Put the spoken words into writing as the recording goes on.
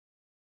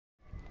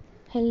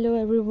Hello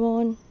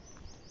everyone,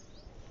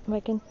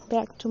 welcome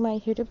back to my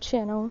YouTube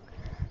channel.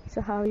 So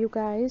how are you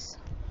guys?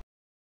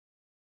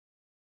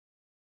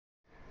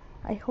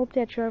 I hope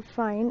that you are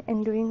fine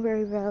and doing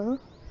very well.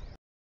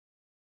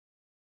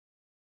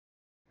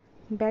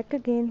 Back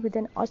again with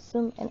an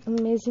awesome and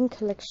amazing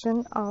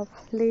collection of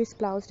lace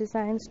blouse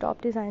designs, top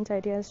designs,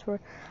 ideas for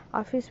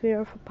office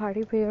wear, for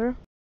party wear.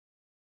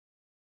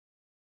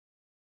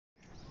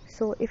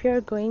 So if you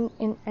are going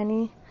in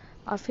any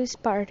office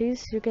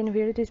parties, you can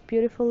wear these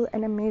beautiful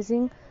and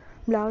amazing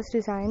blouse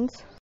designs.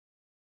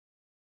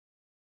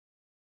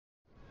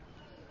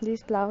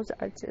 These blouses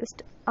are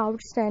just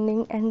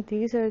outstanding, and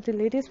these are the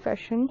latest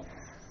fashion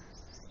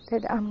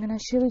that I'm gonna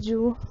show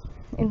you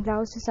in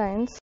blouse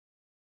designs.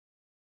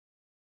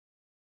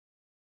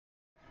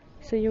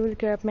 So you will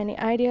grab many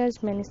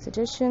ideas, many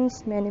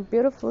suggestions, many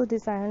beautiful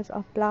designs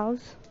of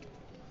blouse.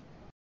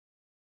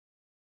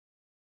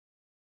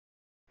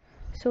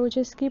 So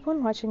just keep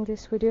on watching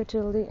this video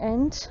till the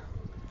end.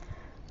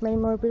 Many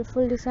more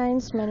beautiful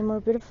designs, many more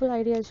beautiful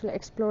ideas we'll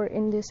explore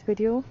in this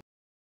video.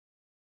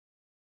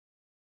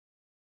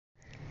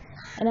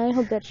 And I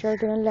hope that you're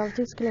gonna love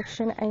this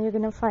collection and you're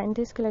gonna find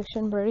this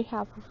collection very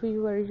helpful for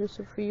you, very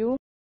useful for you.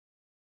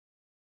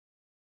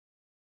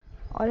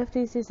 All of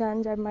these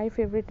designs are my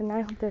favorite, and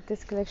I hope that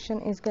this collection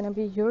is gonna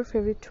be your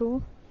favorite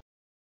too.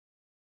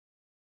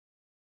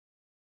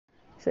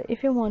 So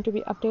if you want to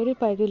be updated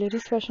by the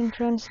latest fashion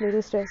trends,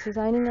 latest dress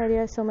designing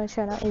ideas, so my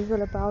channel is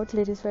all about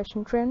latest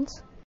fashion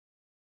trends.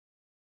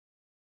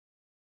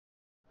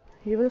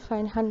 You will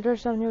find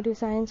hundreds of new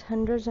designs,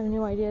 hundreds of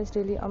new ideas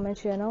daily on my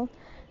channel,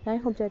 and I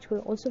hope that you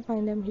will also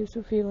find them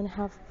useful for you and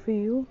helpful for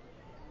you.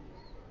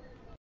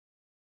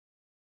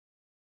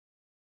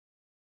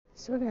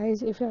 So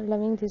guys, if you are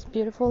loving this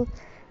beautiful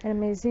and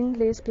amazing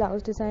lace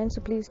blouse design,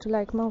 so please do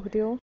like my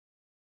video,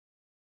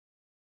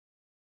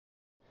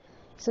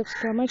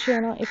 subscribe my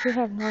channel if you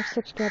have not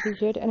subscribed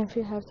yet, and if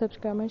you have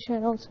subscribed my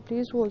channel, so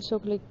please also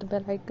click the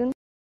bell icon.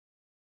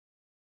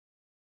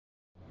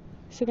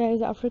 So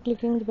guys, after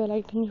clicking the bell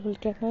icon, you will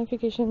get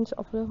notifications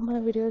of all of my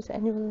videos,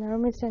 and you will never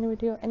miss any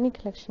video, any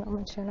collection on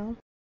my channel.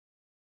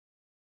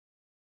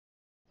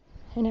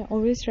 And I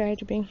always try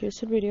to bring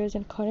useful videos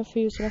and content for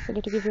you, so don't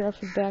forget to give your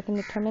feedback in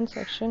the comment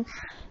section.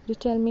 Do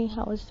tell me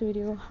how was the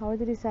video, how are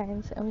the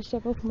designs, and which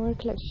type of more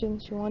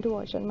collections you want to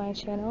watch on my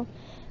channel,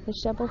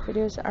 which type of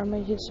videos are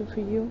more useful for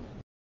you.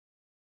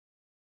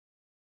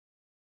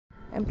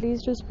 And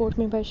please do support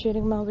me by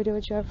sharing my video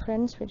with your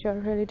friends, with your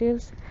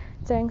relatives.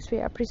 Thanks for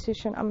your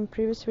appreciation on my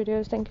previous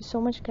videos. Thank you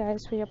so much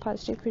guys for your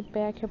positive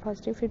feedback. Your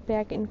positive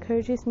feedback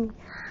encourages me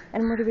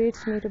and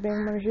motivates me to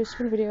bring more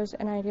useful videos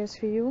and ideas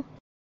for you.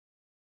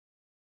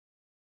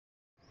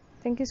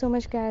 Thank you so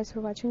much guys for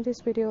watching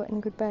this video,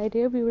 and goodbye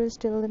dear viewers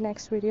till the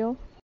next video.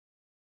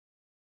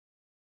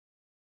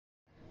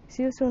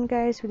 See you soon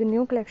guys with a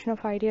new collection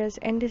of ideas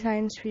and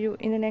designs for you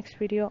in the next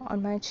video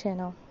on my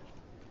channel.